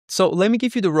so let me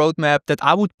give you the roadmap that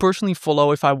I would personally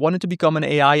follow if I wanted to become an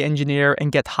AI engineer and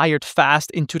get hired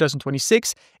fast in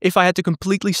 2026 if I had to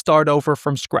completely start over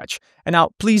from scratch. And now,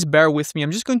 please bear with me.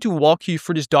 I'm just going to walk you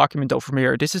through this document over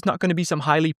here. This is not going to be some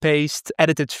highly paced,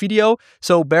 edited video,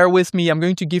 so bear with me. I'm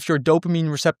going to give your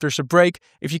dopamine receptors a break.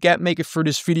 If you can't make it through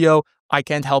this video, I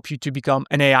can't help you to become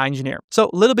an AI engineer. So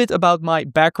a little bit about my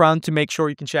background to make sure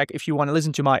you can check if you want to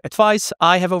listen to my advice.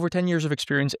 I have over 10 years of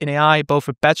experience in AI, both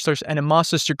a bachelor's and a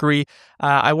master's degree.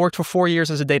 I worked for 4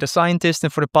 years as a data scientist,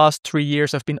 and for the past 3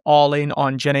 years, I've been all in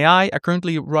on GenAI. I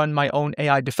currently run my own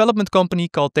AI development company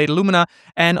called Datalumina,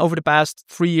 and over the past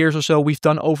 3 years or so, we've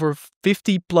done over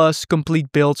 50 plus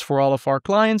complete builds for all of our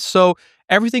clients. So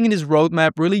everything in this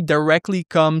roadmap really directly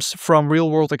comes from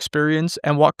real-world experience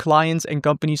and what clients and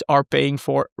companies are paying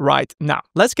for right now.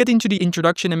 Let's get into the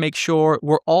introduction and make sure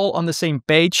we're all on the same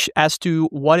page as to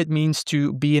what it means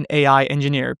to be an AI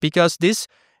engineer, because this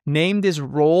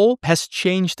role has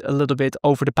changed a little bit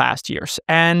over the past years.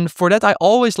 And for that, I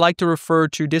always like to refer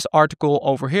to this article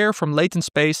over here from Latent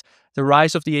Space, The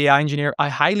Rise of the AI Engineer. I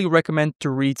highly recommend to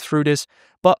read through this.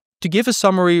 But to give a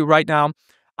summary right now,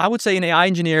 I would say an AI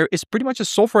engineer is pretty much a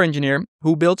software engineer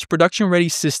who builds production-ready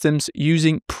systems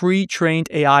using pre-trained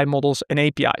AI models and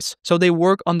APIs. So they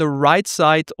work on the right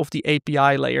side of the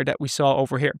API layer that we saw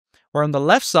over here. Where on the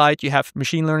left side, you have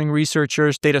machine learning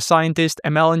researchers, data scientists,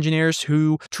 ML engineers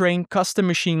who train custom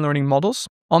machine learning models.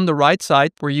 On the right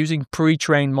side, we're using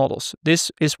pre-trained models.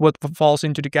 This is what falls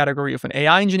into the category of an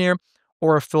AI engineer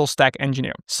or a full stack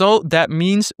engineer. So that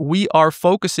means we are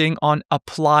focusing on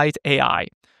applied AI.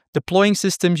 Deploying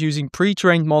systems using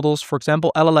pre-trained models, for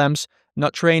example, LLMs,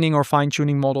 not training or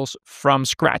fine-tuning models from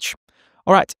scratch.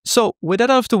 All right, so with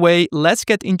that out of the way, let's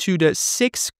get into the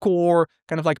 6 core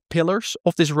kind of like pillars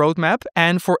of this roadmap.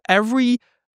 And for every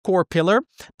core pillar,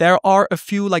 there are a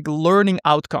few like learning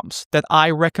outcomes that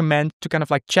I recommend to kind of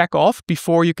like check off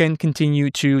before you can continue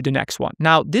to the next one.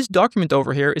 Now, this document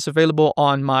over here is available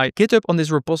on my GitHub on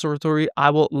this repository. I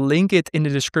will link it in the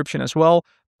description as well.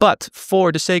 But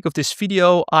for the sake of this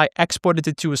video, I exported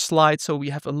it to a slide so we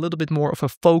have a little bit more of a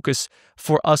focus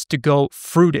for us to go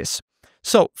through this.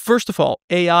 So first of all,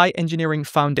 AI engineering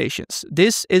foundations.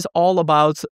 This is all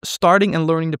about starting and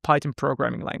learning the Python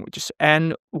programming languages.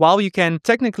 And while you can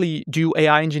technically do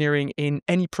AI engineering in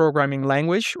any programming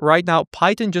language, right now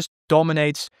Python just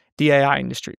dominates the AI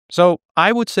industry. So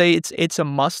I would say it's a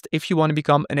must if you want to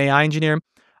become an AI engineer.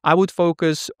 I would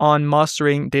focus on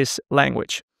mastering this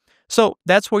language. So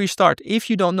that's where you start. If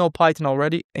you don't know Python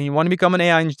already and you want to become an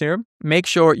AI engineer, make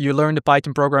sure you learn the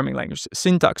Python programming language,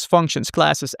 syntax, functions,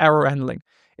 classes, error handling.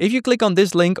 If you click on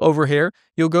this link over here,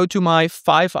 you'll go to my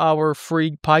 5-hour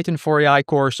free Python for AI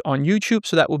course on YouTube.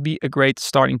 So that would be a great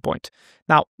starting point.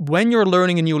 Now, when you're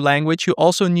learning a new language, you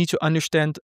also need to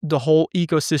understand the whole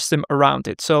ecosystem around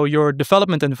it. So your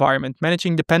development environment,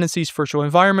 managing dependencies, virtual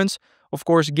environments, of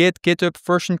course, Git, GitHub,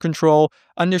 version control,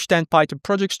 understand Python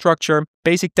project structure,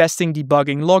 basic testing,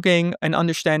 debugging, logging, and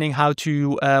understanding how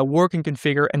to work and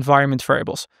configure environment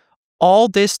variables. All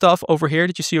this stuff over here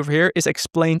that you see over here is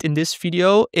explained in this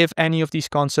video if any of these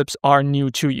concepts are new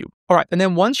to you. All right, and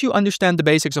then once you understand the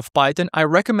basics of Python, I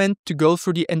recommend to go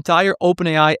through the entire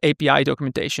OpenAI API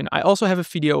documentation. I also have a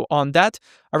video on that.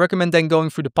 I recommend then going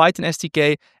through the Python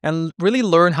SDK and really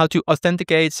learn how to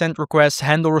authenticate, send requests,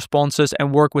 handle responses,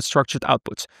 and work with structured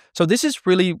outputs. So this is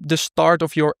really the start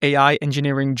of your AI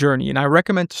engineering journey. And I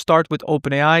recommend to start with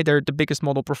OpenAI. They're the biggest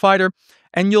model provider.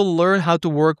 And you'll learn how to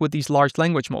work with these large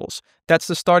language models. That's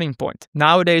the starting point.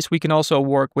 Nowadays, we can also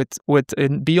work with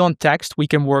beyond text. We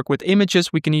can work with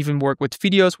images. We can even work with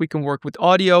videos. We can work with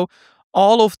audio.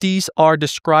 All of these are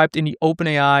described in the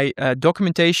OpenAI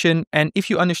documentation. And if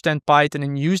you understand Python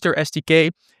and use their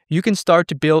SDK, you can start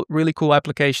to build really cool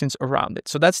applications around it.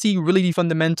 So that's the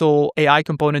fundamental AI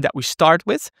component that we start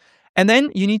with. And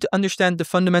then you need to understand the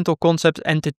fundamental concepts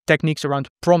and the techniques around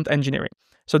prompt engineering.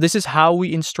 So this is how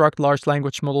we instruct large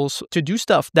language models to do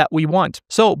stuff that we want.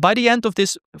 So by the end of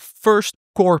this first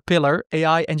core pillar,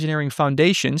 AI engineering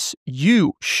foundations,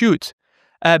 you should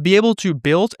be able to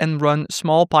build and run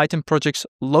small Python projects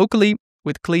locally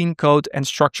with clean code and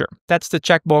structure. That's the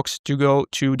checkbox to go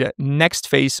to the next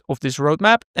phase of this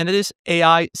roadmap, and it is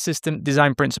AI system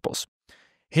design principles.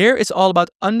 Here it's all about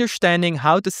understanding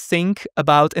how to think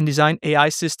about and design AI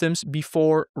systems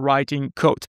before writing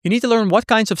code. You need to learn what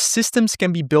kinds of systems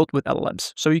can be built with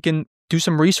LLMs. So you can do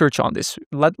some research on this.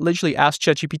 Literally ask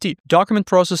ChatGPT. Document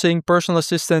processing, personal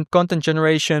assistant, content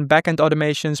generation, backend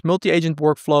automations, multi-agent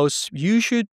workflows. You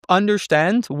should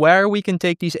understand where we can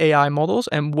take these AI models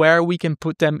and where we can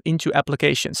put them into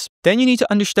applications. Then you need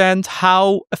to understand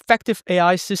how effective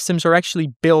AI systems are actually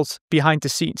built behind the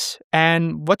scenes.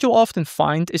 And what you'll often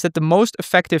find is that the most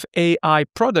effective AI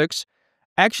products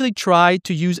actually try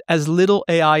to use as little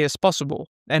AI as possible.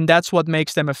 And that's what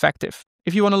makes them effective.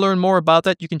 If you want to learn more about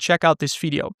that, you can check out this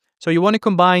video. So you want to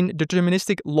combine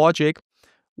deterministic logic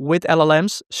with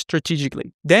LLMs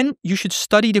strategically. Then you should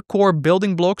study the core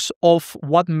building blocks of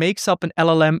what makes up an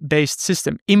LLM-based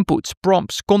system. Inputs,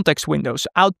 prompts, context windows,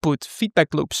 output,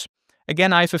 feedback loops.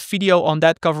 Again, I have a video on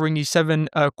that covering these 7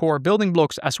 core building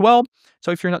blocks as well. So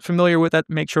if you're not familiar with that,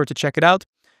 make sure to check it out.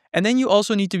 And then you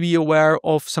also need to be aware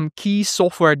of some key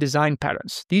software design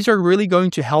patterns. These are really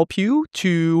going to help you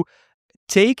to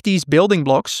take these building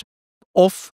blocks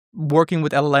of working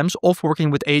with LLMs, of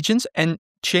working with agents, and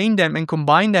chain them and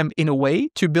combine them in a way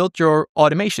to build your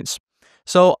automations.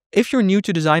 So if you're new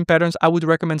to design patterns, I would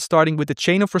recommend starting with the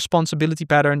chain of responsibility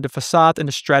pattern, the facade, and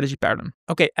the strategy pattern.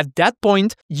 Okay, at that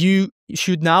point, you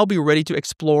should now be ready to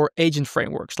explore agent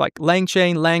frameworks like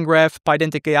LangChain, LangGraph,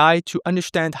 Pydantic AI to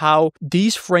understand how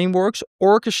these frameworks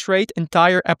orchestrate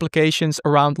entire applications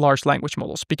around large language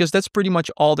models, because that's pretty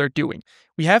much all they're doing.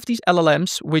 We have these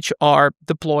LLMs which are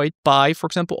deployed by, for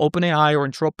example, OpenAI or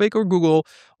Anthropic or Google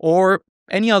or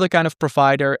any other kind of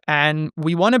provider, and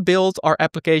we want to build our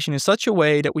application in such a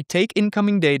way that we take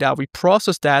incoming data, we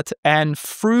process that, and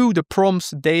through the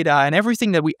prompts, data, and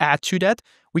everything that we add to that,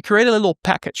 we create a little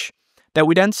package that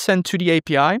we then send to the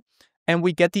API, and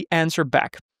we get the answer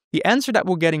back. The answer that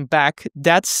we're getting back,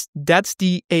 that's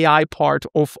the AI part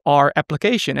of our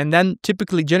application. And then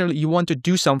typically, generally, you want to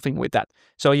do something with that.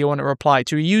 So you want to reply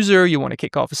to a user, you want to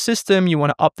kick off a system, you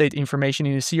want to update information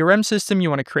in a CRM system, you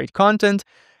want to create content.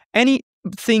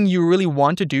 Anything you really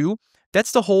want to do,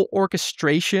 that's the whole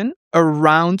orchestration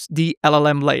around the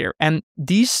LLM layer. And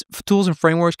these tools and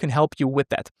frameworks can help you with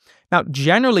that. Now,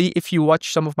 generally, if you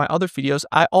watch some of my other videos,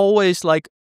 I always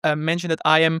mention that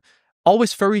I am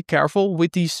always very careful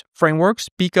with these frameworks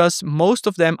because most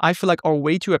of them I feel like are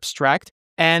way too abstract.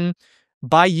 And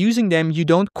by using them, you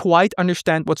don't quite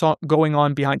understand what's going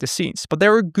on behind the scenes. But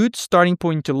they're a good starting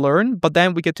point to learn. But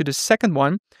then we get to the second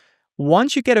one.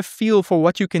 Once you get a feel for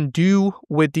what you can do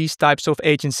with these types of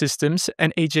agent systems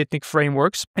and agentic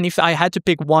frameworks, and if I had to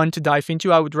pick one to dive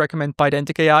into, I would recommend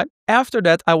Pydantic AI. After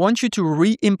that, I want you to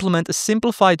re-implement a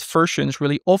simplified versions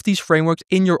really of these frameworks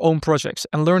in your own projects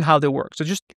and learn how they work. So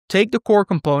just take the core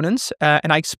components,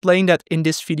 and I explain that in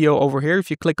this video over here. If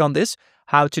you click on this,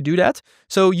 how to do that.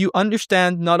 So you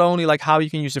understand not only how you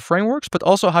can use the frameworks, but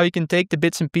also how you can take the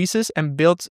bits and pieces and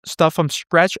build stuff from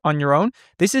scratch on your own.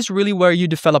 This is really where you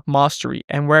develop mastery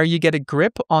and where you get a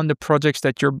grip on the projects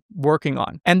that you're working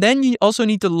on. And then you also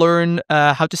need to learn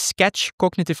how to sketch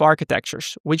cognitive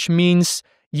architectures, which means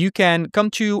you can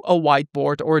come to a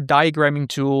whiteboard or a diagramming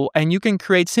tool and you can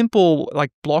create simple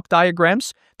block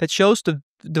diagrams that shows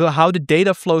how the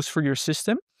data flows through your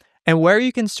system and where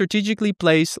you can strategically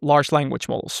place large language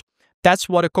models. That's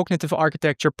what a cognitive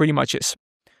architecture pretty much is.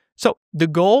 So the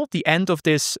goal, the end of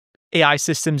this AI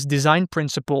systems design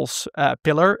principles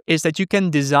pillar is that you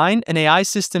can design an AI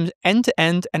system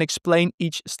end-to-end and explain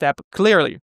each step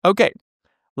clearly. Okay,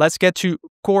 let's get to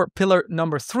core pillar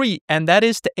number 3, and that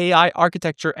is the AI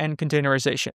architecture and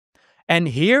containerization. And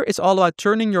here it's all about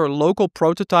turning your local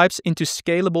prototypes into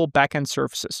scalable backend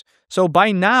services. So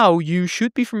by now, you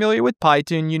should be familiar with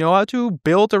Python, you know how to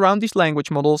build around these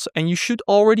language models, and you should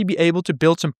already be able to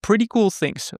build some pretty cool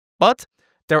things, but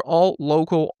they're all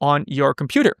local on your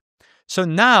computer. So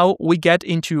now we get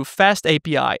into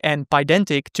FastAPI and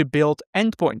Pydantic to build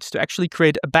endpoints, to actually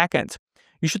create a backend.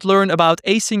 You should learn about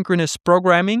asynchronous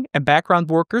programming and background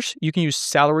workers. You can use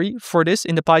Celery for this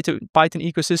in the Python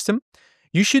ecosystem.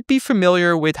 You should be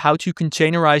familiar with how to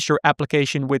containerize your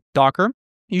application with Docker.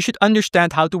 You should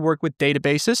understand how to work with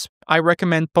databases. I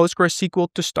recommend PostgreSQL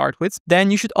to start with. Then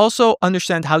you should also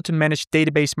understand how to manage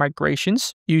database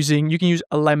migrations you can use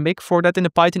Alembic for that in the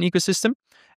Python ecosystem.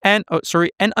 And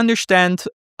understand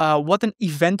what an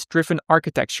event-driven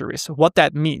architecture is, what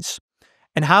that means,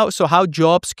 and how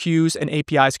jobs, queues, and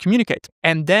APIs communicate.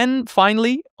 And then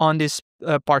finally, on this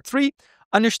part 3,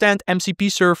 understand MCP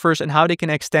servers and how they can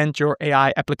extend your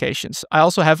AI applications. I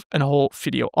also have a whole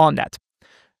video on that.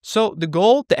 So the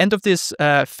goal, the end of this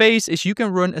phase, is you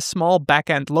can run a small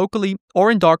backend locally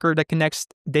or in Docker that connects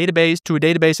database to a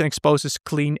database and exposes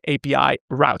clean API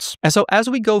routes. And so as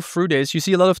we go through this, you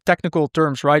see a lot of technical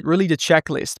terms, right? Really the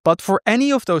checklist. But for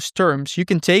any of those terms, you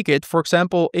can take it. For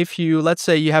example, if you, let's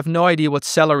say you have no idea what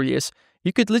celery is,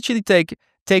 you could literally take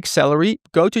celery,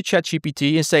 go to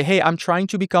ChatGPT and say, hey, I'm trying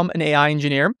to become an AI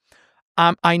engineer.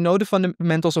 I know the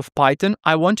fundamentals of Python.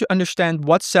 I want to understand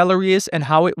what celery is and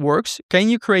how it works. Can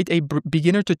you create a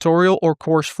beginner tutorial or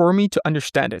course for me to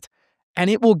understand it?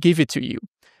 And it will give it to you.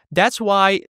 That's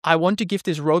why I want to give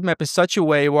this roadmap in such a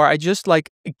way where I just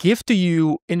give to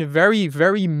you in a very,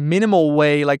 very minimal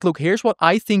way. Like, look, here's what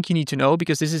I think you need to know,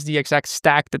 because this is the exact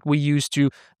stack that we use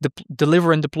to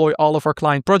deliver and deploy all of our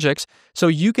client projects. So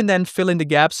you can then fill in the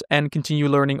gaps and continue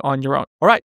learning on your own. All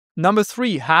right. Number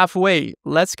 3, halfway.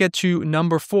 Let's get to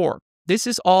number 4. This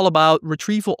is all about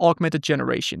retrieval augmented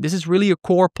generation. This is really a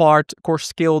core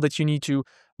skill that you need to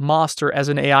master as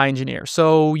an AI engineer.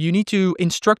 So you need to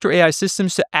instruct your AI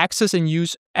systems to access and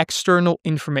use external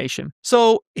information.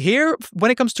 So here,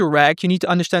 when it comes to RAG, you need to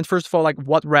understand, first of all,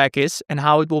 what RAG is and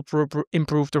how it will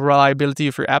improve the reliability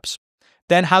of your apps.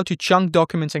 Then how to chunk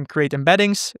documents and create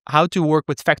embeddings, how to work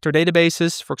with vector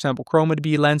databases, for example,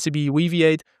 ChromaDB, LensDB,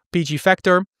 Weaviate,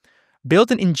 pgvector.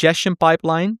 Build an ingestion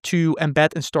pipeline to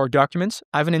embed and store documents.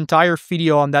 I have an entire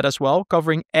video on that as well,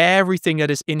 covering everything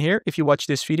that is in here if you watch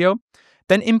this video.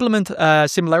 Then implement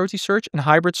similarity search and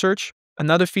hybrid search,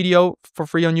 another video for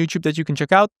free on YouTube that you can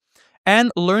check out.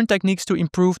 And learn techniques to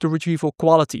improve the retrieval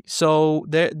quality. So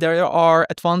there are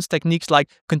advanced techniques like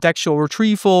contextual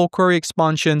retrieval, query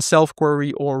expansion,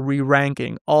 self-query, or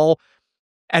re-ranking, all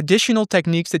additional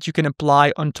techniques that you can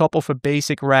apply on top of a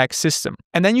basic RAG system.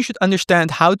 And then you should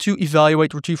understand how to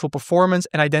evaluate retrieval performance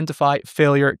and identify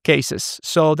failure cases,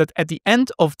 so that at the end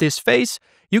of this phase,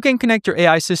 you can connect your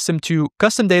AI system to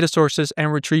custom data sources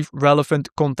and retrieve relevant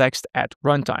context at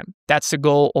runtime. That's the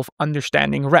goal of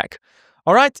understanding RAG.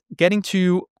 All right, getting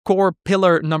to core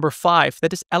pillar number 5,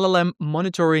 that is LLM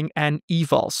monitoring and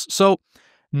evals. So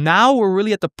now we're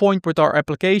really at the point with our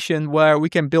application where we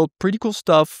can build pretty cool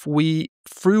stuff.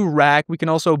 Through RAG, we can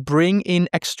also bring in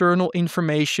external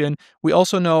information. We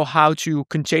also know how to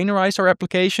containerize our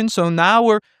application. So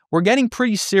now we're getting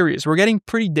pretty serious. We're getting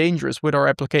pretty dangerous with our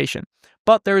application.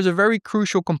 But there is a very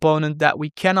crucial component that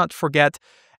we cannot forget,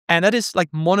 and that is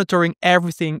monitoring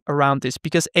everything around this,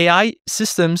 because AI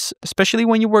systems, especially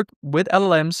when you work with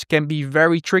LLMs, can be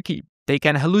very tricky. They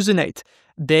can hallucinate.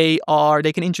 They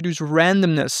can introduce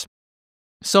randomness.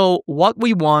 So what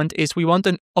we want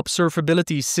an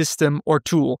observability system or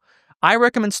tool. I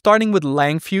recommend starting with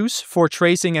Langfuse for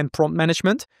tracing and prompt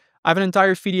management. I have an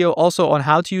entire video also on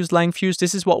how to use Langfuse.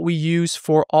 This is what we use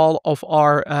for all of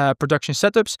our production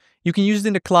setups. You can use it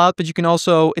in the cloud, but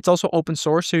it's also open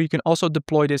source, so you can also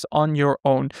deploy this on your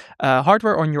own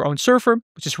hardware, on your own server,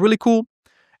 which is really cool.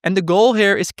 And the goal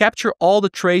here is capture all the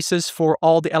traces for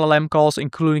all the LLM calls,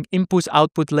 including inputs,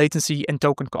 output, latency, and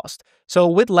token cost. So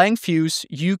with Langfuse,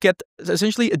 you get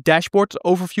essentially a dashboard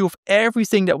overview of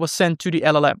everything that was sent to the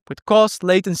LLM with cost,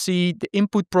 latency, the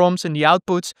input prompts, and the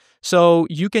outputs. So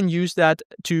you can use that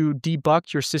to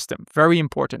debug your system. Very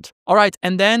important. All right,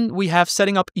 and then we have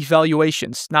setting up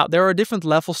evaluations. Now, there are different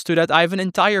levels to that. I have an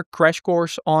entire crash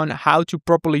course on how to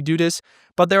properly do this,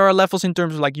 but there are levels in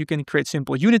terms of you can create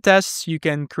simple unit tests, you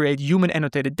can create human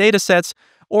annotated data sets,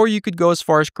 or you could go as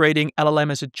far as creating LLM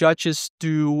as a judges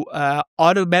to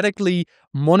automatically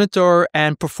monitor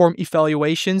and perform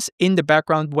evaluations in the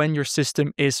background when your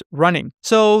system is running.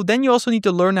 So then you also need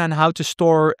to learn on how to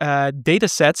store data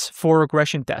sets for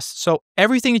regression tests. So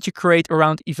everything that you create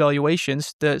around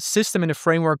evaluations, the system and the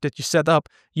framework that you set up,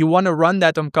 you want to run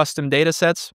that on custom data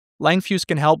sets. Langfuse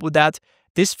can help with that.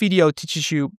 This video teaches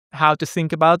you how to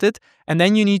think about it, and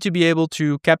then you need to be able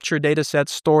to capture data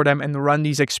sets, store them, and run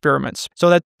these experiments. So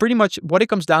that pretty much what it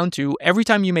comes down to, every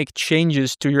time you make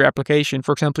changes to your application,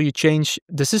 for example, you change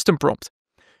the system prompt,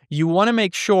 you want to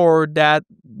make sure that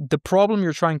the problem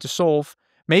you're trying to solve,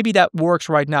 maybe that works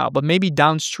right now, but maybe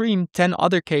downstream 10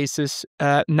 other cases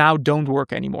now don't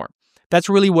work anymore. That's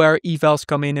really where evals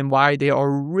come in and why they are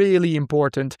really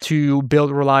important to build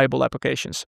reliable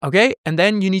applications. Okay, and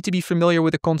then you need to be familiar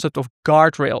with the concept of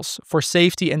guardrails for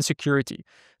safety and security.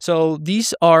 So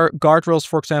these are guardrails,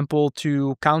 for example,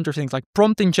 to counter things like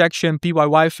prompt injection,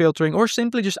 PYY filtering, or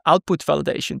simply just output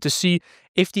validation to see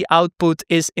if the output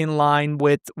is in line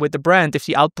with the brand, if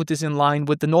the output is in line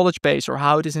with the knowledge base, or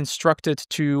how it is instructed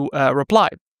to reply.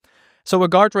 So a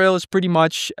guardrail is pretty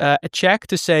much a check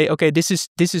to say, okay, this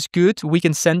is good. We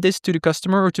can send this to the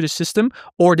customer or to the system,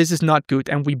 or this is not good,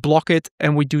 and we block it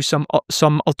and we do some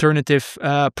alternative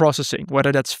processing,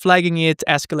 whether that's flagging it,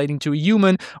 escalating to a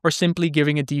human, or simply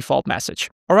giving a default message.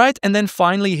 All right, and then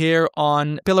finally here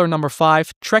on pillar number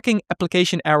 5, tracking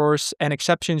application errors and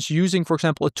exceptions using, for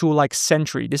example, a tool like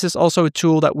Sentry. This is also a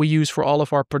tool that we use for all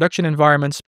of our production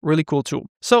environments. Really cool tool.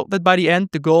 So that by the end,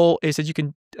 the goal is that you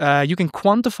can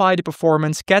quantify the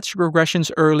performance, catch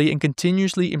regressions early, and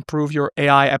continuously improve your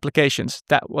AI applications.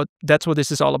 That's what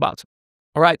this is all about.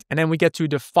 All right, and then we get to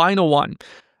the final one,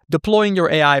 deploying your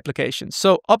AI applications.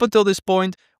 So up until this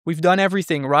point, we've done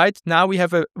everything, right? Now we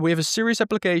have a serious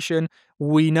application.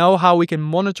 We know how we can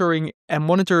monitor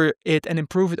it and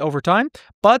improve it over time,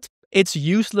 but it's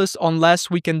useless unless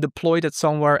we can deploy that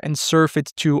somewhere and serve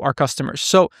it to our customers.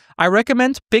 So I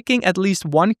recommend picking at least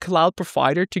one cloud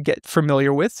provider to get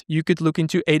familiar with. You could look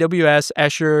into AWS,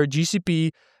 Azure,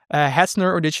 GCP,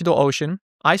 Hetzner, or DigitalOcean.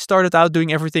 I started out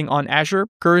doing everything on Azure.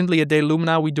 Currently at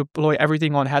Datalumina, we deploy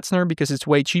everything on Hetzner because it's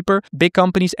way cheaper. Big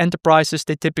companies, enterprises,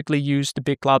 they typically use the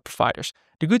big cloud providers.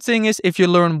 The good thing is if you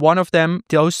learn one of them,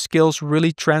 those skills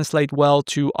really translate well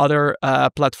to other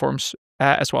platforms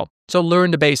as well. So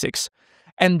learn the basics.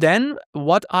 And then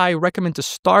what I recommend to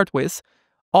start with,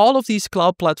 all of these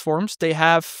cloud platforms, they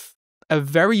have a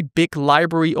very big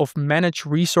library of managed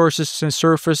resources and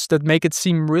services that make it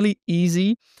seem really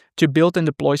easy to build and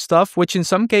deploy stuff, which in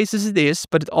some cases it is,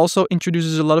 but it also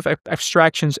introduces a lot of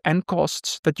abstractions and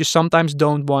costs that you sometimes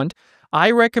don't want.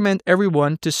 I recommend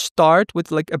everyone to start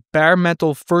with like a bare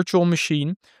metal virtual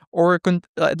machine or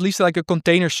at least like a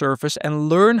container service and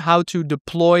learn how to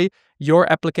deploy your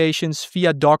applications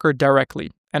via Docker directly.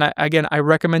 And I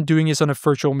recommend doing this on a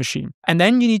virtual machine. And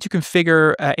then you need to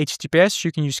configure HTTPS.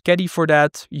 You can use Caddy for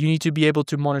that. You need to be able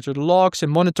to monitor the logs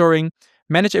and monitoring,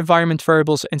 manage environment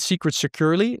variables and secrets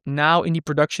securely, now in the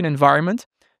production environment.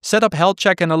 Set up health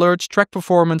check and alerts, track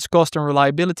performance, cost and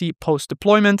reliability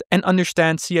post-deployment, and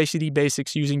understand CI/CD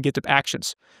basics using GitHub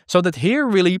Actions. So that here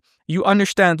really you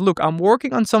understand, look, I'm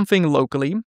working on something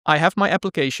locally. I have my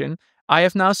application. I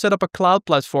have now set up a cloud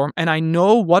platform and I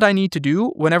know what I need to do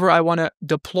whenever I want to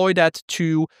deploy that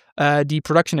to the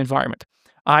production environment.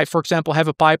 I, for example, have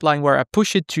a pipeline where I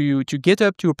push it to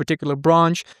GitHub, to a particular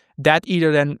branch that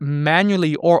either then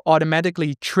manually or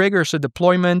automatically triggers a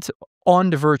deployment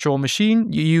on the virtual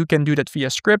machine. You can do that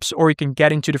via scripts, or you can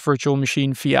get into the virtual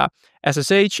machine via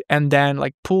SSH and then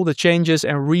like pull the changes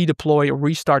and redeploy or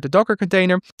restart the Docker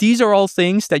container. These are all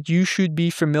things that you should be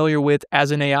familiar with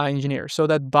as an AI engineer, so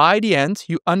that by the end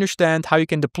you understand how you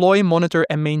can deploy, monitor,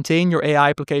 and maintain your AI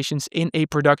applications in a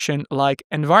production-like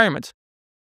environment.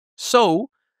 So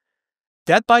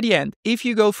that by the end, if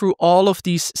you go through all of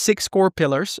these 6 core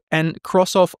pillars and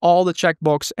cross off all the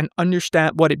checkbox and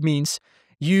understand what it means,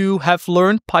 you have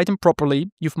learned Python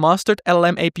properly, you've mastered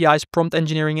LLM APIs, prompt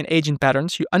engineering, and agent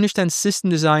patterns, you understand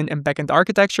system design and backend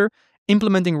architecture,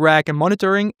 implementing RAG and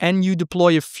monitoring, and you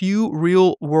deploy a few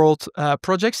real-world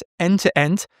projects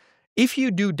end-to-end. If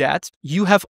you do that, you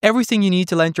have everything you need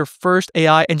to land your first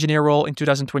AI engineer role in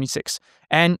 2026.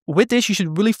 And with this, you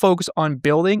should really focus on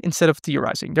building instead of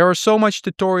theorizing. There are so much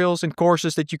tutorials and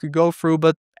courses that you could go through,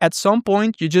 but at some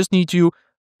point, you just need to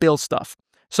build stuff.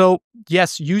 So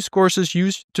yes, use courses,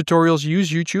 use tutorials, use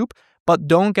YouTube, but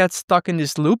don't get stuck in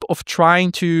this loop of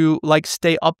trying to like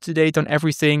stay up to date on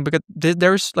everything, because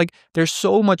there's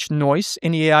so much noise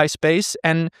in the AI space.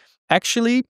 And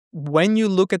actually, when you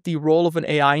look at the role of an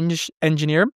AI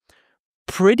engineer,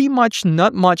 pretty much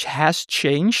not much has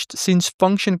changed since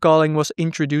function calling was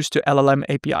introduced to LLM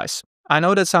APIs. I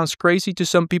know that sounds crazy to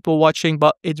some people watching,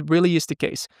 but it really is the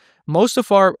case. Most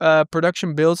of our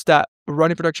production builds that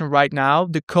run in production right now,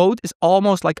 the code is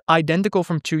almost like identical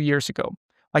from 2 years ago,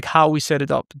 like how we set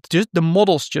it up. Just the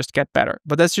models just get better,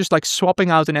 but that's just like swapping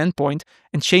out an endpoint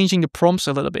and changing the prompts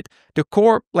a little bit. The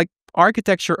core like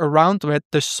architecture around it,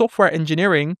 the software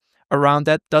engineering around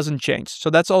that doesn't change. So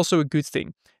that's also a good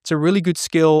thing. It's a really good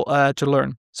skill to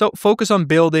learn. So focus on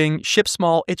building, ship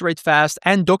small, iterate fast,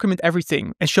 and document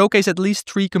everything, and showcase at least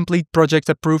 3 complete projects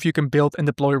that prove you can build and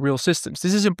deploy real systems.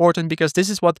 This is important because this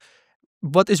is what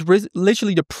is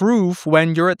literally the proof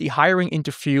when you're at the hiring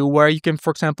interview, where you can,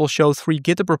 for example, show 3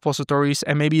 GitHub repositories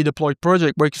and maybe a deployed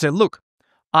project where you can say, look,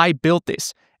 I built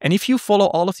this. And if you follow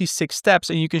all of these 6 steps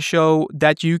and you can show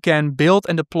that you can build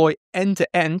and deploy end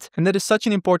to end, and that is such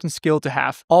an important skill to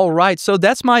have. All right, so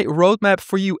that's my roadmap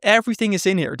for you. Everything is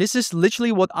in here. This is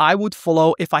literally what I would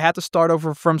follow if I had to start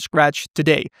over from scratch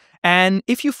today. And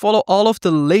if you follow all of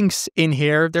the links in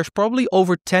here, there's probably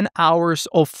over 10 hours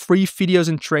of free videos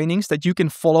and trainings that you can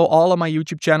follow all on my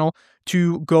YouTube channel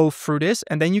to go through this.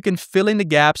 And then you can fill in the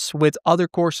gaps with other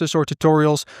courses or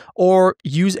tutorials, or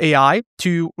use AI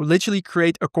to literally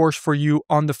create a course for you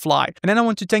on the fly. And then I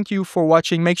want to thank you for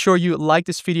watching. Make sure you like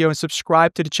this video and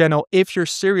subscribe to the channel if you're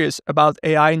serious about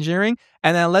AI engineering.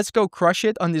 And then let's go crush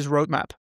it on this roadmap.